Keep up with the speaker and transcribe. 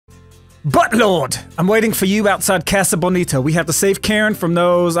But Lord, I'm waiting for you outside Casa Bonita. We have to save Karen from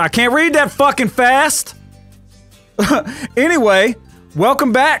those. I can't read that fucking fast. Anyway,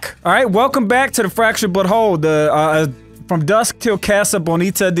 welcome back. All right, welcome back to the Fractured But Whole. The From Dusk Till Casa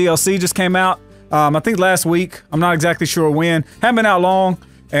Bonita DLC just came out. I think last week. I'm not exactly sure when. Haven't been out long,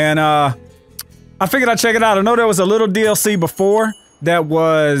 and I figured I'd check it out. I know there was a little DLC before that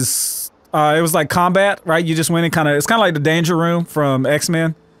was it was like combat, right? You just went in it's kind of like the Danger Room from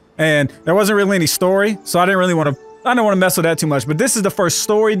X-Men. And there wasn't really any story, so I didn't want to mess with that too much. But this is the first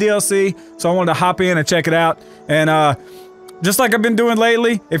story DLC, so I wanted to hop in and check it out. And just like I've been doing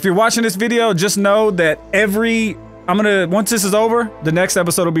lately, if you're watching this video, just know that once this is over, the next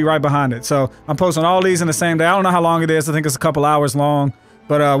episode will be right behind it. So I'm posting all these in the same day. I don't know how long it is. I think it's a couple hours long,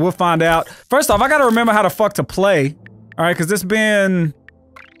 but we'll find out. First off, I gotta remember how the fuck to play. All right, because it's been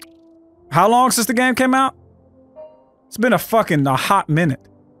how long since the game came out? It's been a hot minute.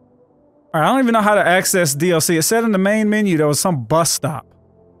 Alright, I don't even know how to access DLC. It said in the main menu there was some bus stop.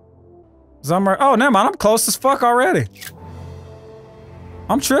 Oh, never mind. I'm close as fuck already.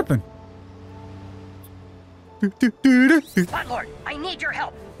 I'm tripping. Buttlord, I need your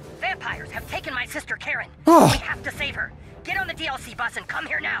help. Vampires have taken my sister Karen. Oh. We have to save her. Get on the DLC bus and come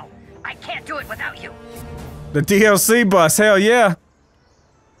here now. I can't do it without you. The DLC bus, hell yeah.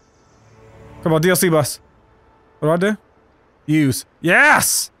 Come on, DLC bus. What do I do? Use.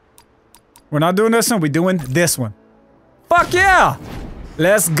 Yes! We're not doing this one, we're doing this one. Fuck yeah!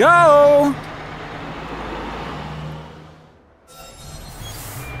 Let's go!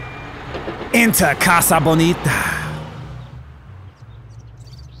 Enter Casa Bonita.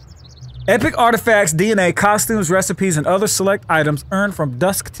 Epic artifacts, DNA, costumes, recipes, and other select items earned from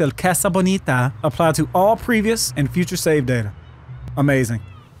dusk till Casa Bonita apply to all previous and future save data. Amazing.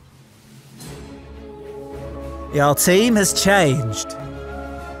 Your team has changed.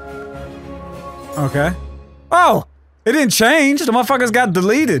 Okay. Oh! It didn't change. The motherfuckers got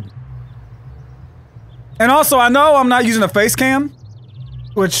deleted. And also, I know I'm not using a face cam,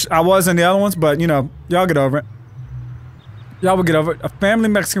 which I was in the other ones, but you know, y'all get over it. Y'all will get over it. A family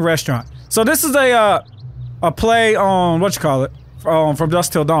Mexican restaurant. So this is a play on, From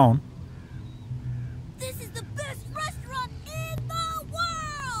Dusk Till Dawn. This is the best restaurant in the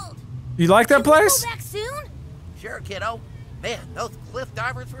world! You like that place? Can we go back soon? Sure, kiddo. Man, those cliff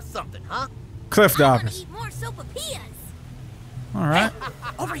divers were something, huh? Cliff I want divers. to eat more sopapillas. Alright.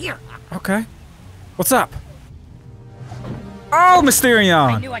 Over here. Okay. What's up? Oh,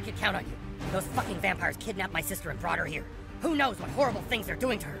 Mysterion! I knew I could count on you. Those fucking vampires kidnapped my sister and brought her here. Who knows what horrible things they're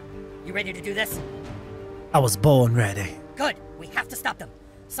doing to her. You ready to do this? I was born ready. Good. We have to stop them.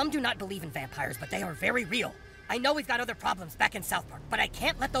 Some do not believe in vampires, but they are very real. I know we've got other problems back in South Park, but I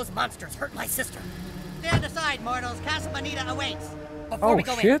can't let those monsters hurt my sister. Stand aside, mortals. Casa Bonita awaits. Before we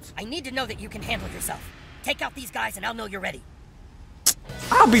go shit. in, I need to know that you can handle yourself. Take out these guys and I'll know you're ready.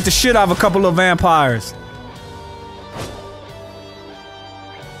 I'll beat the shit out of a couple of vampires.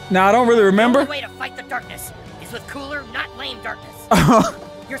 Now, I don't really remember. The only way to fight the darkness is with cooler, not lame darkness.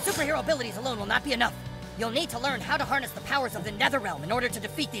 Your superhero abilities alone will not be enough. You'll need to learn how to harness the powers of the Netherrealm in order to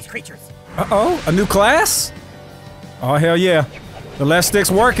defeat these creatures. Uh-oh, a new class? Oh, hell yeah. The left stick's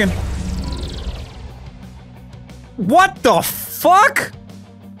working. What the fuck?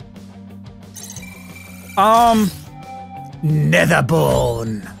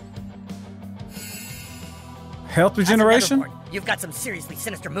 Netherborn. Health regeneration? You've got some seriously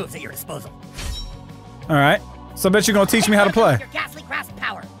sinister moves at your disposal. Alright. So I bet you're gonna teach me how to play. Your ghastly grasp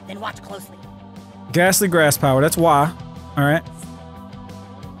power, then watch closely. Ghastly grass power, that's why. Alright.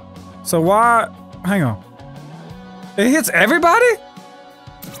 So why... Hang on. It hits everybody?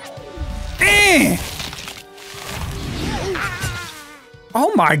 Eh!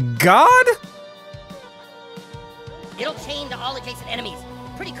 Oh my god! It'll chain to all adjacent enemies.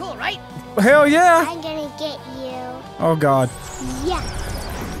 Pretty cool, right? Hell yeah! I'm gonna get you. Oh god. Yeah.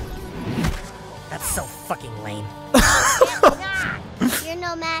 That's so fucking lame. You're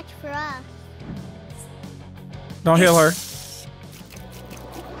no match for us. Don't heal her.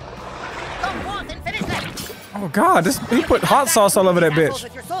 Come on, then finish that. Oh god, he put hot sauce all over that bitch.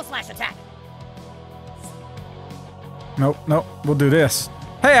 With your soul slash attack. Nope, nope, we'll do this.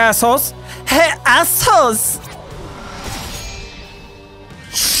 Hey assholes! Hey assholes!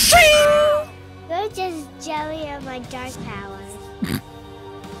 Shing! You're just jelly of my dark powers.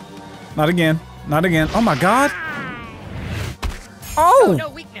 Not again. Not again. Oh my god. Oh! No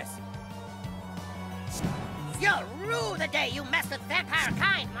weakness. You'll rue the day you mess with vampire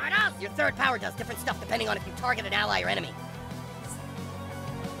kind, Mardos. Your third power does different stuff depending on if you target an ally or enemy.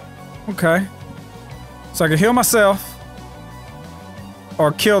 Okay. So I can heal myself.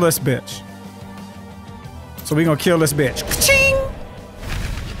 or kill this bitch. So we gonna kill this bitch. Ka-ching!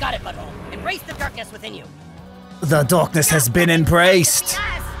 You got it, butthole. Embrace the darkness within you. The darkness has been embraced.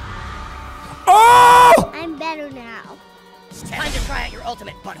 Yes! Oh! I'm better now. Time to try out your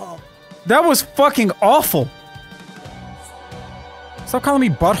ultimate, butthole. That was fucking awful. Stop calling me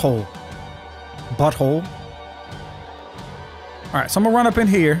butthole. Butthole. Alright, so I'm gonna run up in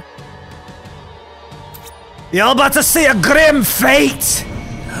here. You're about to see a grim fate!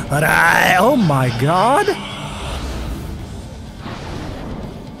 Alright, oh my god.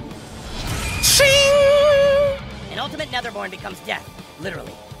 Shing! An ultimate Netherborn becomes death.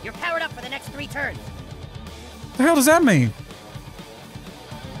 Literally. You're powered up for the next 3 turns. What the hell does that mean?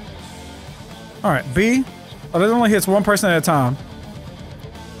 Alright, B. Oh, that only hits one person at a time.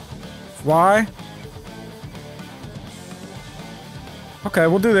 Y. Okay,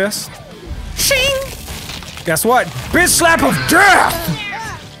 we'll do this. Shing! Guess what? Bitch slap of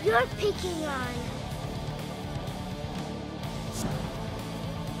death! You're picking on.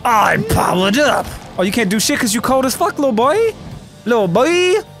 I'm powered up! Oh, you can't do shit because you cold as fuck, little boy? Little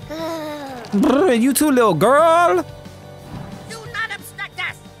boy? Brr, you too, little girl? Do not obstruct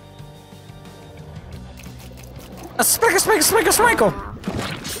us! A sprinkle!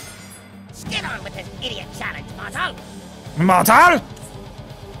 Get on with this idiot challenge, Marshall! Mortal!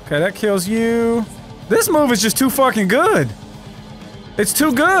 Okay, that kills you. This move is just too fucking good. It's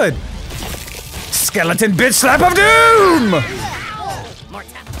too good. Skeleton bitch slap of doom!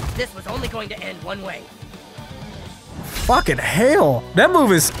 Mortal, this was only going to end one way. Fucking hell. That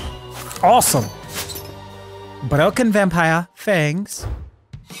move is awesome. Broken vampire fangs.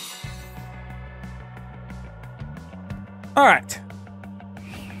 Alright.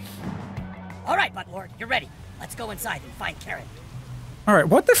 Alright, Buttlord, you're ready. Let's go inside and find Karen. Alright,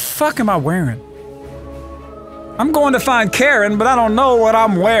 what the fuck am I wearing? I'm going to find Karen, but I don't know what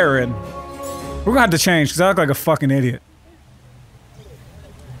I'm wearing. We're gonna have to change, because I look like a fucking idiot.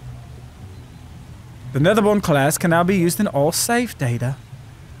 The Netherborn class can now be used in all save data.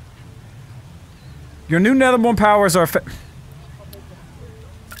 Your new Netherborn powers are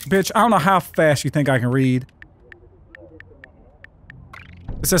Bitch, I don't know how fast you think I can read.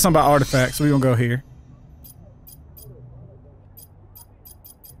 It says something about artifacts, so we're gonna go here.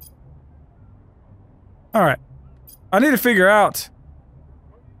 Alright. I need to figure out.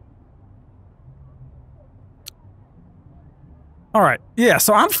 Alright, yeah,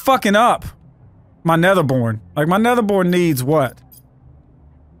 so I'm fucking up my Netherborn. Like, my Netherborn needs what?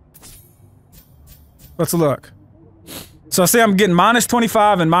 Let's look. So, see, I'm getting minus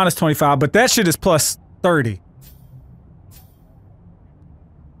 25 and minus 25, but that shit is plus 30.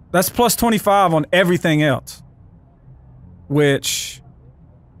 That's plus 25 on everything else. Which...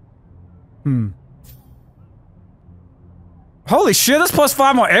 Holy shit, that's plus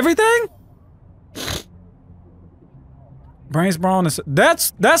 5 on everything? Brains Brawn is...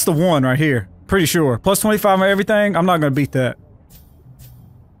 That's the one right here. Pretty sure. Plus 25 on everything? I'm not gonna beat that.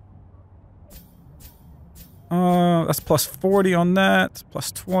 That's plus 40 on that.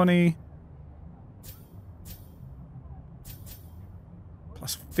 Plus 20.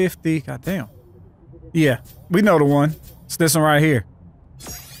 Plus 50. God damn. Yeah, we know the one. It's this one right here.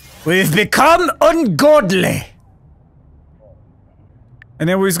 We've become ungodly. And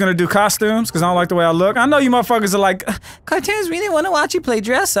then we're just gonna do costumes, because I don't like the way I look. I know you motherfuckers are like, CaRtOoNz, we didn't want to watch you play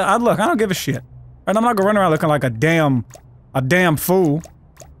dress up. Look, I don't give a shit. And I'm not gonna run around looking like a damn fool.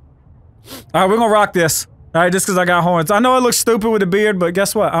 Alright, we're gonna rock this. Alright, just because I got horns. I know it looks stupid with a beard, but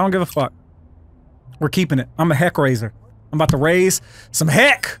guess what? I don't give a fuck. We're keeping it. I'm a heck raiser. I'm about to raise some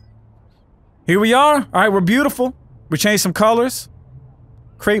heck. Here we are. Alright, we're beautiful. We changed some colors.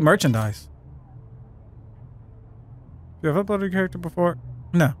 Create merchandise. You have uploaded a character before?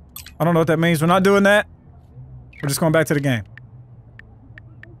 No. I don't know what that means. We're not doing that. We're just going back to the game.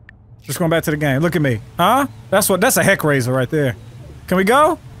 Just going back to the game. Look at me. Huh? That's a heck raiser right there. Can we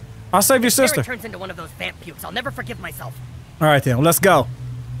go? I'll save your sister. If Karen turns into one of those vamp pukes, I'll never forgive myself. Alright then, let's go.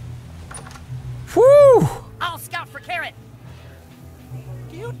 Whew! I'll scout for Karen.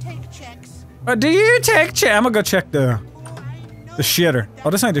 Do you take checks? Do you take check? I'm gonna go check the shitter. Oh,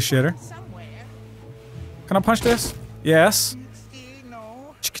 this ain't the shitter. Somewhere. Can I punch this? Yes.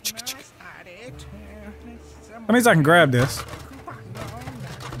 No. That means I can grab this.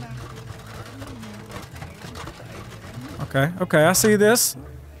 Okay, okay, I see this.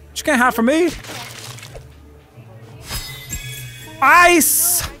 But you can't hide from me.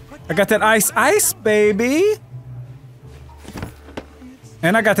 Ice! I got that ice, baby.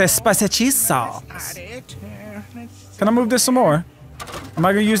 And I got that spicy cheese sauce. Can I move this some more? Am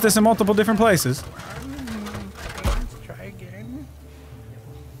I gonna use this in multiple different places?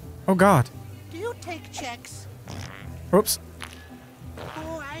 Oh God. Do you take checks? Oops.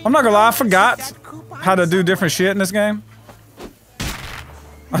 Oh, I'm not gonna lie, I forgot that coupon how to do different shit in this game.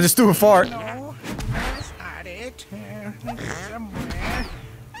 I just threw a fart. No, that's not it. Somewhere.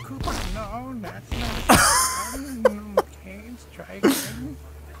 Coupon, no, that's not. Okay, let's try again.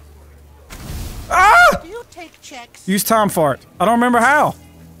 Ah! Do you take checks? Use time fart. I don't remember how.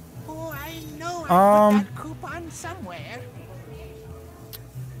 Oh, I know. I put that coupon somewhere.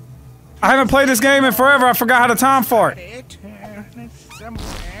 I haven't played this game in forever. I forgot how to time fart. It. It's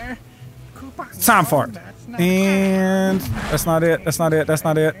somewhere. Coupon. Time no, fart. that's not And that's not it. That's not it. That's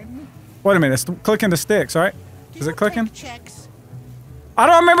not it. Wait a minute. It's clicking the sticks, right? Do Is you it clicking? take checks? I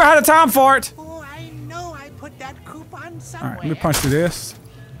don't remember how to time fart. Oh, I know. I put that coupon All somewhere. right, let me punch through this.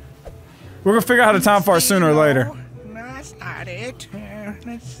 We're gonna figure out how to time fart sooner or later. No, that's not it.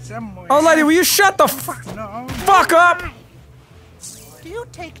 It's somewhere. Oh, lady, will you shut the No. fuck up? Do you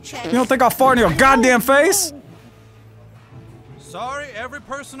take checks? You don't think I'll fart in your goddamn face? Sorry, every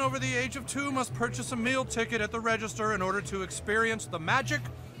person over the age of 2 must purchase a meal ticket at the register in order to experience the magic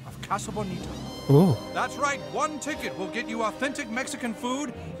of Casa Bonita. Ooh. That's right, one ticket will get you authentic Mexican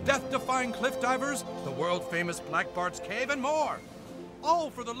food, death-defying cliff divers, the world-famous Black Bart's Cave, and more.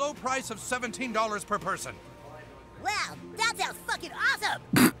 All for the low price of $17 per person. Wow, that sounds fucking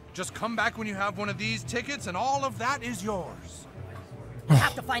awesome! Just come back when you have one of these tickets and all of that is yours. We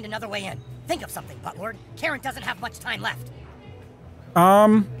have to find another way in. Think of something, Buttlord. Karen doesn't have much time left.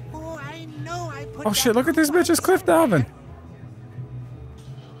 Oh, I know. I put Oh shit, look at this bitch is cliff diving.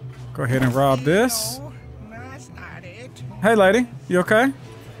 Go ahead and rob this. No, that's not it. Hey lady, you okay?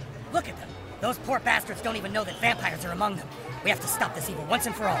 Look at them. Those poor bastards don't even know that vampires are among them. We have to stop this evil once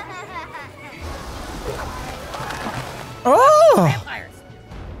and for all. Oh! Vampires!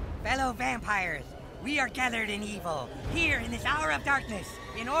 Fellow vampires, we are gathered in evil, here in this hour of darkness,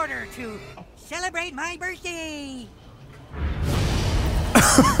 in order to celebrate my birthday!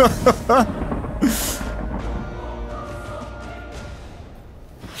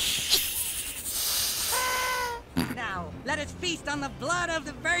 Now, let us feast on the blood of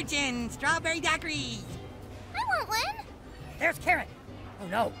the virgin, strawberry daiquiris! I want one! There's Karen. Oh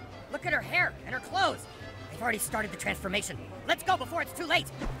no. Look at her hair and her clothes. They've already started the transformation. Let's go before it's too late.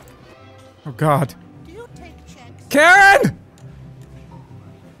 Oh God. Do you take checks? Karen!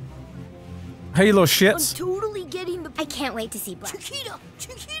 Hey, you little I'm shits. totally getting the. I can't wait to see Black. Chiquita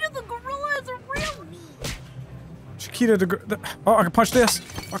the gorilla has a real me. Chiquita oh, I can punch this.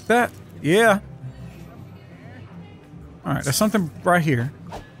 Fuck that. Yeah. Alright, there's something right here.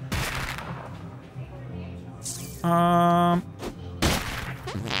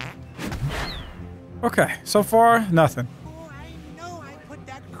 Okay, so far, nothing. Oh, I know. I put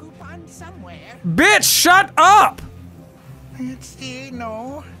that coupon somewhere. Bitch, shut up! Let's see.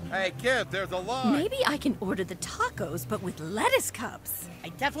 No. Hey, kid, there's a line. Maybe I can order the tacos, but with lettuce cups. I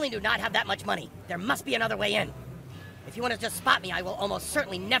definitely do not have that much money. There must be another way in. If you want to just spot me, I will almost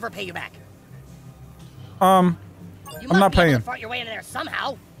certainly never pay you back. You I'm must not be able paying. to fart your way into there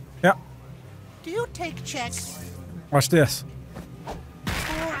somehow. Yep. Do you take checks? Watch this.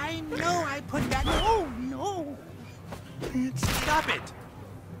 Oh, I know. I put that. Oh no. Stop it!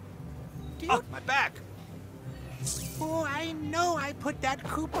 Do you? Oh, my back! Oh, I know. I put that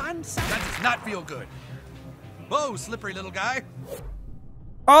coupon somewhere. That does not feel good. Whoa, slippery little guy.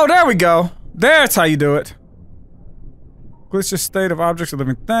 Oh, there we go. That's how you do it. Glitch the state of objects or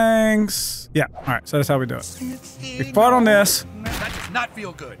living things. Yeah, alright, so that's how we do it. You fart on this, That does not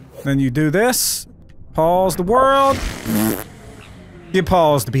feel good. then you do this. Pause the world. Get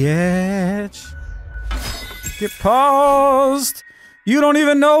paused, bitch. Get paused. You don't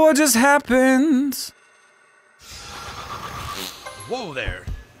even know what just happened. Whoa there.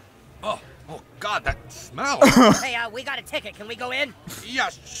 Oh God, that smell. Hey, we got a ticket. Can we go in? Yeah,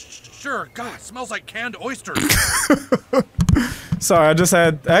 sure. God, it smells like canned oysters. Sorry,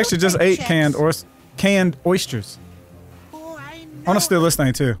 I actually just ate canned oysters. Oh, I I know. wanna steal this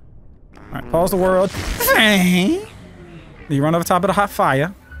thing too. Alright, pause the world. You run over top of the hot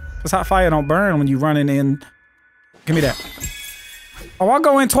fire. Cause hot fire don't burn when you running in. Give me that. Oh, I'll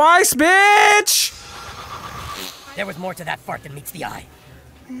go in twice, bitch! There was more to that fart than meets the eye.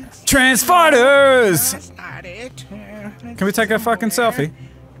 Transfarters! That's not it. Can we take a fucking selfie?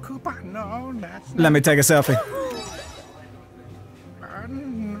 Coupon? No, that's Let me take a selfie.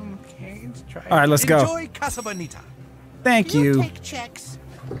 okay. Let's try. Alright, let's go. Enjoy Casa Bonita. Thank Do you you. take checks?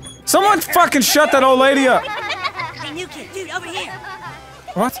 Someone fucking shut that old lady up! Hey, new kid, dude, over here!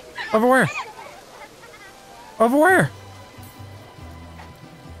 What? Over where? Over where?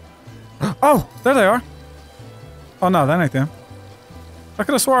 Oh, there they are. Oh no, that ain't them. I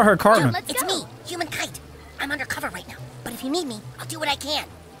could have swore I heard Cartman. It's me, Human Kite. I'm undercover right now, but if you need me, I'll do what I can.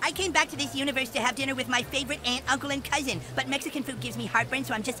 I came back to this universe to have dinner with my favorite aunt, uncle, and cousin, but Mexican food gives me heartburn,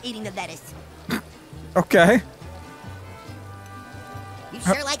 so I'm just eating the lettuce. Okay. You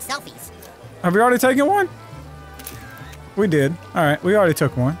sure like selfies. Have we already taken one? We did. All right, we already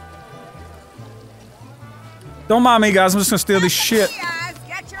took one. Don't mind me, guys. I'm just gonna steal this shit.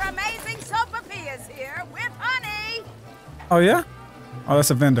 Get your amazing sopapillas here with honey. Oh yeah? Oh,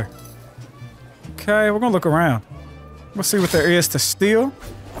 that's a vendor. Okay, we're gonna look around. We'll see what there is to steal.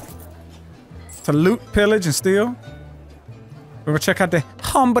 To loot, pillage, and steal. We're gonna check out the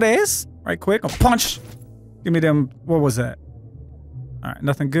hombres right quick. I'll punch. Give me them. What was that? All right,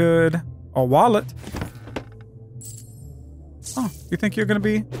 nothing good. A wallet. Oh, you think you're gonna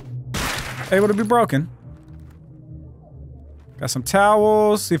be able to be broken? Got some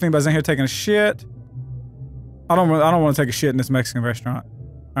towels. See if anybody's in here taking a shit. I don't want to take a shit in this Mexican restaurant.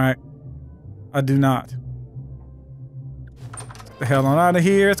 All right, I do not. Get the hell on out of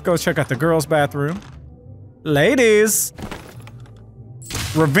here. Let's go check out the girls' bathroom. Ladies,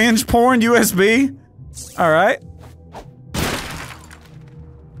 revenge porn USB. All right,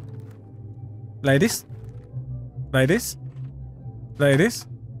 ladies, ladies, ladies.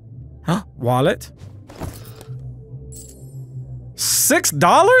 Huh? Wallet.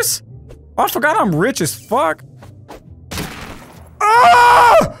 $6? Oh, I forgot I'm rich as fuck.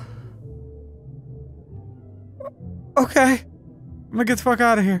 Ah! Okay. I'm gonna get the fuck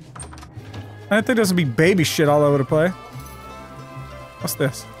out of here. I didn't think there's gonna be baby shit all over the place. What's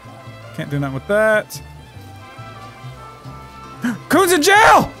this? Can't do nothing with that. CaRtOoNz in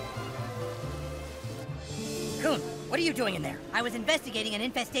jail! Coon, what are you doing in there? I was investigating an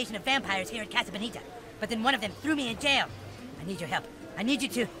infestation of vampires here at Casa Bonita, but then one of them threw me in jail. I need your help. I need you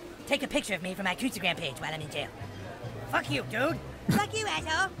to take a picture of me for my Instagram page while I'm in jail. Fuck you, dude. Fuck you,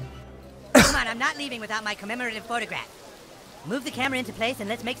 asshole. Come on, I'm not leaving without my commemorative photograph. Move the camera into place and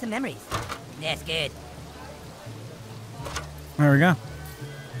let's make some memories. That's good. There we go.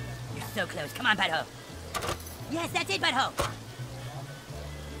 You're so close. Come on, butthole. Yes, that's it, butthole.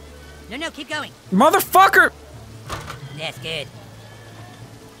 No, keep going. Motherfucker! That's good.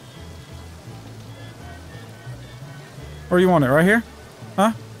 Where you want it? Right here?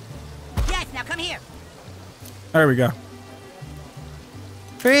 Huh? Yes, now come here. There we go.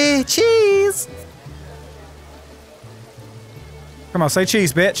 Free cheese! Come on, say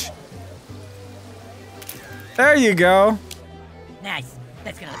cheese, bitch. There you go. Nice.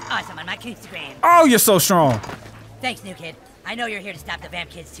 That's gonna look awesome on my Instagram. Oh, you're so strong. Thanks, new kid. I know you're here to stop the vamp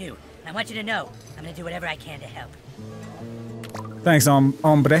kids too. And I want you to know, I'm gonna do whatever I can to help. Thanks,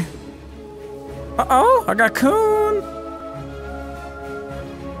 hombre. Uh-oh, I got Coon.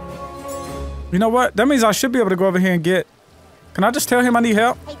 You know what? That means I should be able to go over here and get... Can I just tell him I need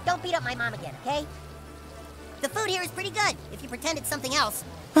help? Hey, don't beat up my mom again, okay? The food here is pretty good, if you pretend it's something else.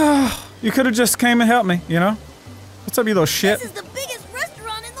 You could have just came and helped me, you know? What's up, you little shit? This is the biggest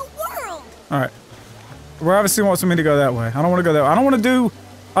restaurant in the world. Alright. Well, obviously wants me to go that way. I don't want to go that way. I don't want to do...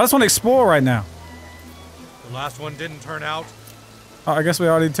 I just want to explore right now. The last one didn't turn out. Oh, I guess we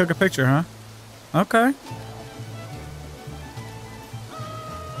already took a picture, huh? Okay.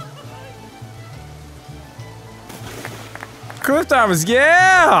 Cliff divers,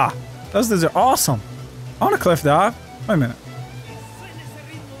 yeah! Those dudes are awesome. I want a cliff dive. Wait a minute.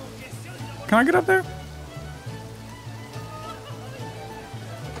 Can I get up there?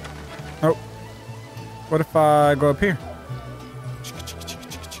 Oh. What if I go up here?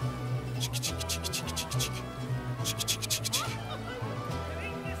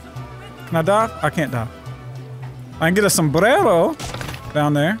 Can I dive? I can't dive. I can get a sombrero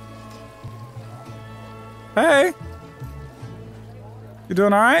down there. Hey! You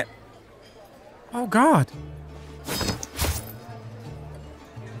doing alright? Oh god.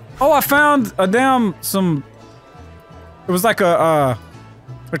 Oh, I found a damn some... It was like a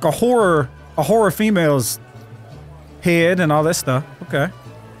horror female's head and all that stuff. Okay.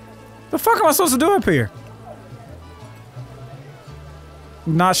 The fuck am I supposed to do up here?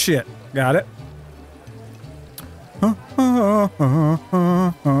 Not shit. Got it.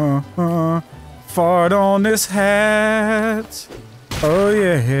 Fart on this hat. Oh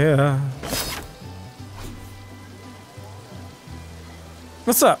yeah.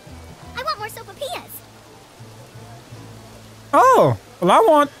 What's up? I want more sopapillas. Oh,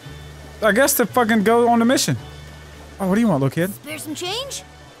 well I guess to fucking go on the mission. Oh, what do you want, little kid? Spare some change?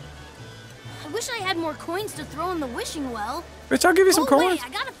 I wish I had more coins to throw in the wishing well. Bitch, I'll give you some coins. Wait, I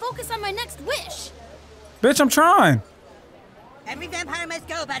gotta focus on my next wish. Bitch, I'm trying. Every vampire must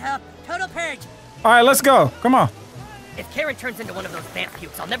go, butthole. Total purge. All right, let's go. Come on. If Karen turns into one of those vamp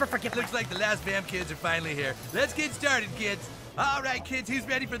pukes, I'll never forgive her. Looks like the last vamp kids are finally here. Let's get started, kids. All right, kids, who's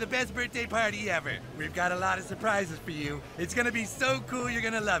ready for the best birthday party ever? We've got a lot of surprises for you. It's gonna be so cool, you're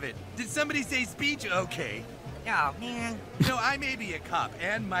gonna love it. Did somebody say speech? Okay. Oh, man. You know, I may be a cop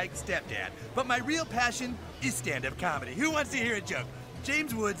and Mike's stepdad, but my real passion is stand-up comedy. Who wants to hear a joke?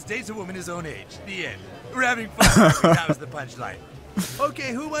 James Woods dates a woman his own age. The end. We're having fun. That was the punchline.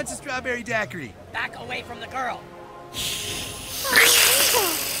 Okay, who wants a strawberry daiquiri? Back away from the girl.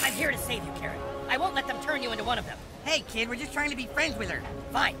 I'm here to save you, Karen. I won't let them turn you into one of them. Hey, kid, we're just trying to be friends with her.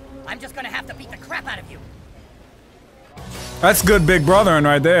 Fine. I'm just gonna have to beat the crap out of you. That's good big brothering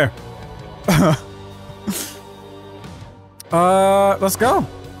right there. Let's go.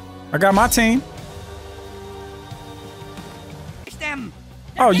 I got my team. Them.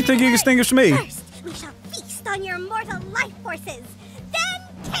 Oh, you think you can extinguish me? First, we shall feast on your mortal life forces. Then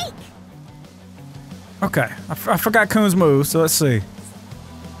take. Okay, I forgot Coon's move, so let's see.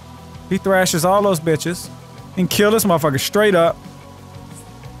 He thrashes all those bitches and kill this motherfucker straight up.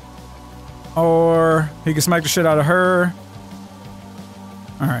 Or he can smack the shit out of her.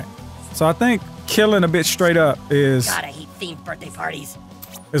 Alright. So I think killing a bitch straight up is God, I hate themed birthday parties.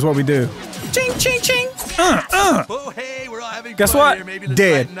 is what we do. Ching ching ching! Oh, hey, we're all having Guess fun what? here. Maybe let's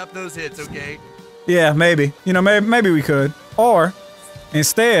Dead. lighten up those hits, okay? Yeah, maybe. You know, maybe we could. Or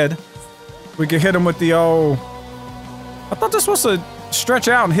instead, we could hit him with the old. I thought this was to stretch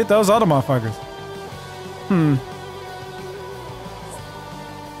out and hit those other motherfuckers.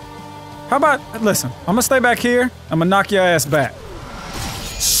 How about, listen, I'm gonna stay back here. I'm gonna knock your ass back.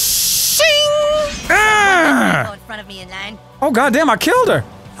 Shing! Ah! Go in front of me in line. Oh, goddamn, I killed her.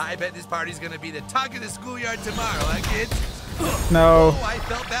 I bet this party's gonna be the talk of the schoolyard tomorrow, huh, kids? No. Oh, I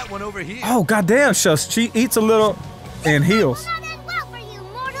felt that one over here. Oh, goddamn, Shush. She eats a little and heals. Not end well for you,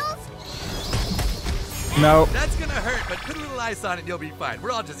 mortals. No. That's gonna hurt, but put a little ice on it, you'll be fine.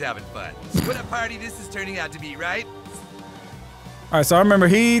 We're all just having fun. What a party this is turning out to be, right? All right, so I remember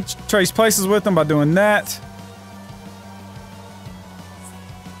he traced places with him by doing that.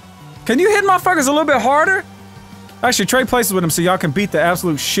 Can you hit motherfuckers a little bit harder? Actually, trade places with him so y'all can beat the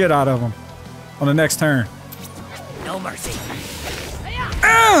absolute shit out of them on the next turn. No mercy.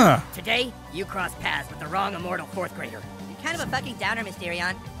 Today, you crossed paths with the wrong immortal 4th grader. You're kind of a fucking downer,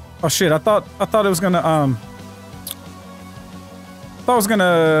 Mysterion. Oh shit! I thought it was gonna thought it was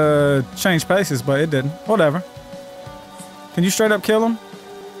gonna change paces, but it didn't. Whatever. Can you straight up kill him?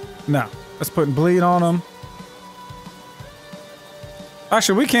 No. Let's put bleed on him.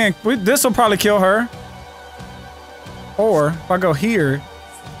 Actually, we can't. This will probably kill her. Or if I go here,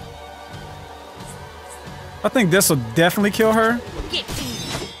 I think this will definitely kill her. Get me.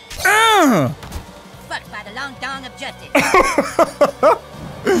 Fucked by the long dong of justice.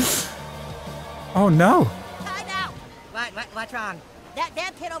 Oh no. Time out. What's wrong? That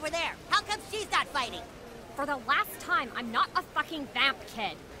vamp kid over there. How come she's not fighting? For the last time, I'm not a fucking vamp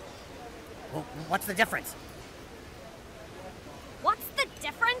kid. Well, what's the difference? What's the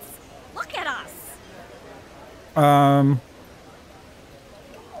difference? Look at us. I'm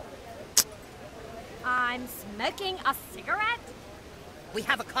smoking a cigarette? We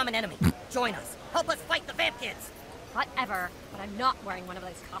have a common enemy. Join us. Help us fight the vamp kids. Whatever, but I'm not wearing one of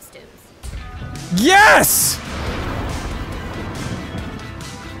those costumes. Yes!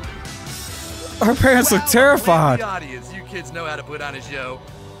 Her parents look terrified. The audience, you kids know how to put on a show.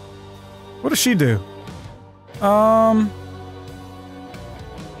 What does she do?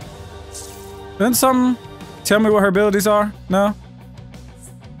 Then something. Tell me what her abilities are. No.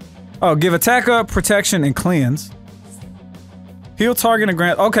 Oh, give attack up, protection, and cleanse. Heal target and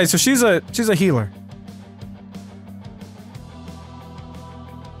grant. Okay, so she's a healer.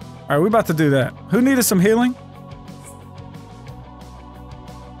 All right, we about to do that. Who needed some healing?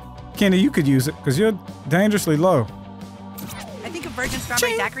 Kenny, you could use it because you're dangerously low. I think a virgin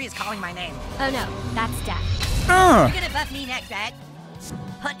strawberry daiquiri is calling my name. Oh no, that's death. You're gonna buff me next, right?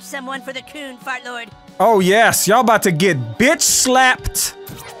 Punch someone for the coon, fart lord. Oh yes, y'all about to get bitch slapped.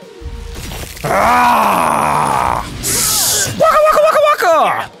 Ah! Waka waka waka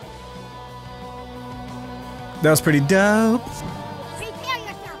waka! That was pretty dope. Prepare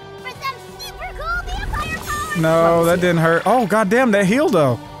yourself for some super cool vampire power. No, that didn't hurt. Oh goddamn, that healed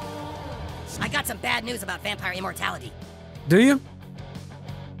though. I got some bad news about vampire immortality. Do you?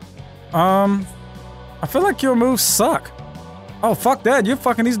 I feel like your moves suck. Oh fuck that, you're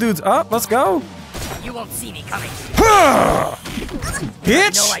fucking these dudes up. Let's go. You won't see me coming.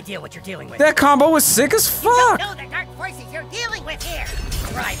 Bitch! No idea what you're dealing with. That combo was sick as fuck. No, the dark forces you're dealing with here.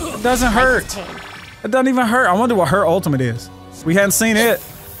 Right. It doesn't hurt. It doesn't even hurt. I wonder what her ultimate is. We hadn't seen it.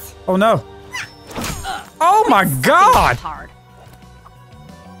 Oh no. Oh my God! Hard.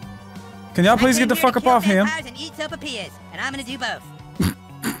 Can y'all please get the fuck up off him? And eat sopapillas, and I'm gonna do both.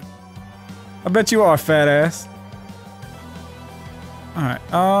 I bet you are, fat ass. Alright,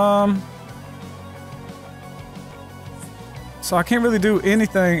 so I can't really do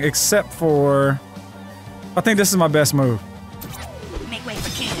anything except for... I think this is my best move. Make way for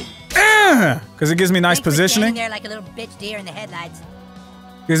King. Because it gives me nice positioning. There like a little bitch deer in the headlights.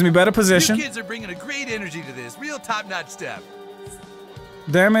 Gives me better position. You kids are bringing a great energy to this. Real top-notch stuff.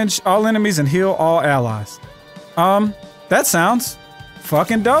 Damage all enemies and heal all allies. That sounds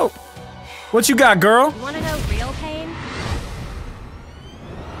fucking dope. What you got, girl? You wanna know real pain?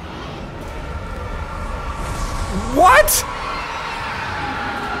 What?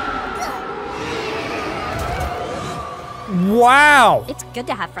 Wow. It's good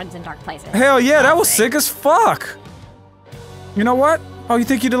to have friends in dark places. Hell yeah, that was sick as fuck. You know what? Oh, you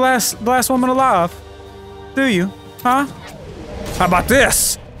think you're the last woman alive? Do you? Huh? How about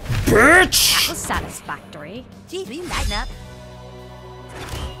this? Bitch! That was satisfactory. Geez, will you lighten up?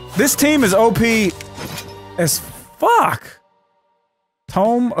 This team is OP as fuck.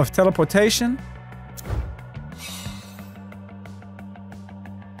 Tome of Teleportation.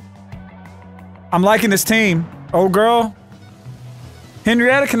 I'm liking this team. Old girl.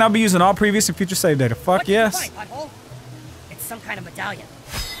 Henrietta can now be using all previous and future save data. Fuck yes. It's some kind of medallion.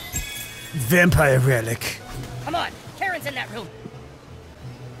 Vampire relic. Come on, Karen's in that room.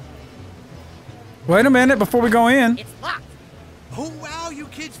 Wait a minute before we go in. It's locked. Oh wow, you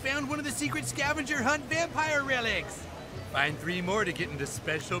kids found one of the secret scavenger hunt vampire relics. Find 3 more to get into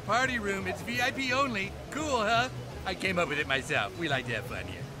special party room. It's VIP only. Cool, huh? I came up with it myself. We like to have fun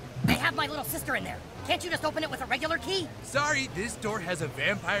here. They have my little sister in there. Can't you just open it with a regular key? Sorry, this door has a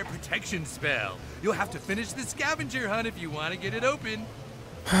vampire protection spell. You'll have to finish the scavenger hunt if you want to get it open.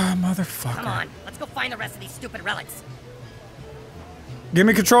 Motherfucker. Come on, let's go find the rest of these stupid relics. Give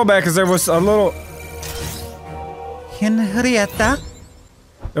me control back, because there was a little... Henrietta?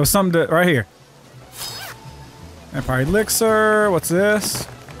 There was something right here. Vampire elixir. What's this?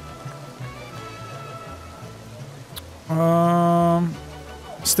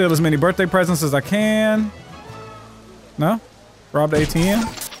 Steal as many birthday presents as I can. No? Rob the ATM?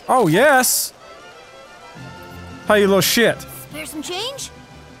 Oh, yes! How you little shit? Spare some change?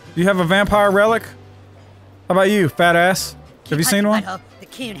 You have a vampire relic? How about you, fat ass? Have you seen one? The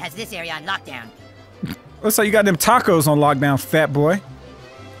Coon has this area on lockdown. Looks like you got them tacos on lockdown, fat boy.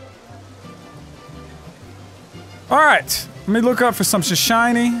 Alright. Let me look up for something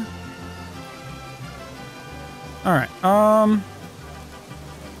shiny. Alright,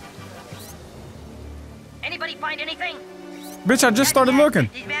 Anybody find anything? Bitch, I just started looking.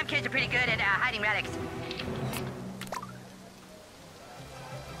 These vamp kids are pretty good at hiding relics.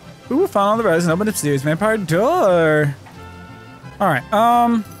 Ooh, found all the rest and opened the upstairs vampire door. Alright,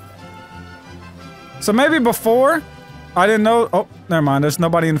 so maybe before, I didn't know. Oh, never mind. There's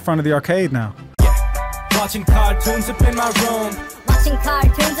nobody in front of the arcade now. Watching cartoons up in my room. Watching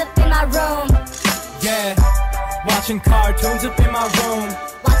cartoons up in my room. Yeah. Watching cartoons up in my room.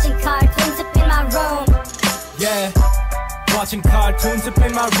 Watching cartoons up in my room. Yeah. Watching cartoons up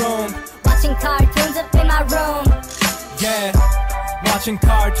in my room. Watching cartoons up in my room. Yeah. Watching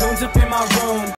cartoons up in my room.